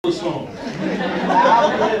another song.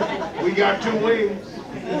 We got two wings.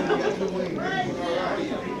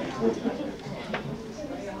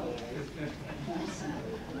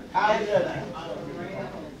 I'll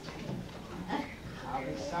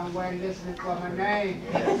be somewhere listening for my name.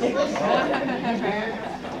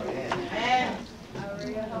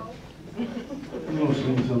 I'm going to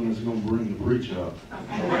sing something that's going to bring the preacher up.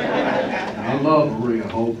 And I love Maria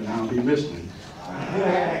Hope, and I'll be listening.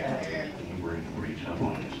 I'm bring the preacher up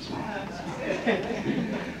on this song.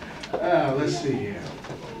 Let's see here.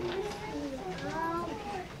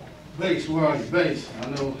 Bass, where are you? Bass. I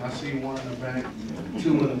know I see one in the back,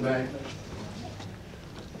 two in the back,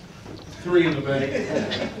 three in the back.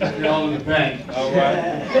 They're all in the back. All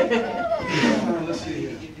right. Let's see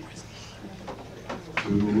here.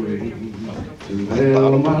 Two wings to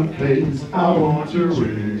veil my face, I want your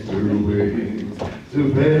wings. Two wings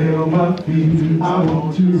to veil my feet, I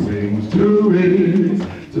want your wings. Two wings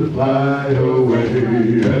to fly away,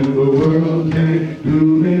 and the world can't do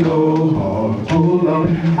me no harm. Hold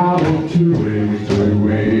on, I want your wings. Two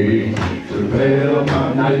wings to veil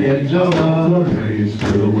my not yet just my face.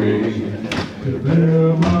 Two wings to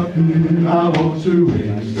veil my feet, I want your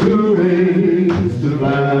wings. Two wings to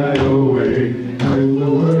fly away. And the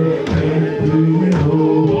world can't do me no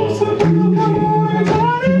harm.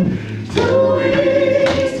 Two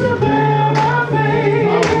wings to veil my face.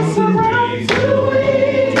 Two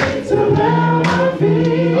wings to veil my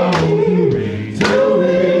feet. Two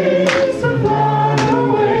wings to fly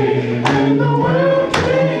away. And the world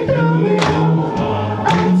can't do me no harm. I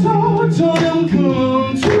told them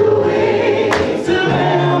come. Two wings to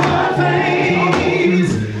veil my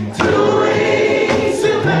face. Two wings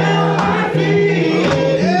to veil my feet.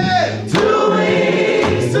 Two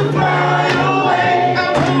wings to fly away,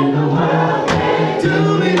 and the world can't do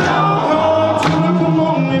me no harm. Come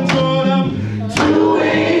on and join them. Two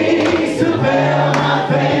wings to veil my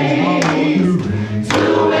face.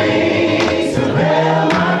 Two wings to veil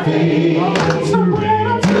my feet.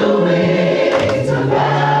 Two wings to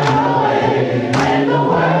fly away, and the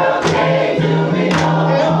world can't do me no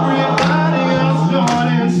harm. Everybody else join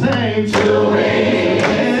and sing. Two wings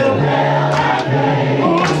to veil my face.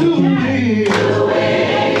 Oh, two wings. Two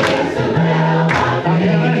wings to veil my face. I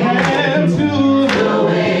gotta have two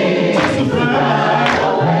wings just to fly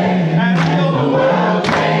away, and the world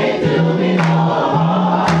can't do me no harm.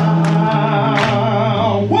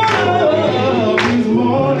 One of these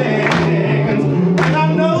mornings, and I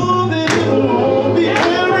know that it won't be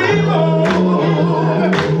very long,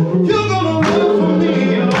 you're gonna look for me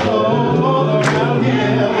all around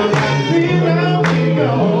here. Now we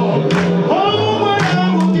go. Oh, when I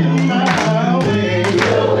will get my way.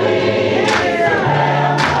 Two wings to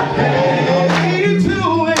veil my face. Two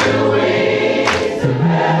wings to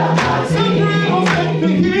veil my feet. Some girls let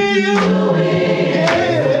me hear you.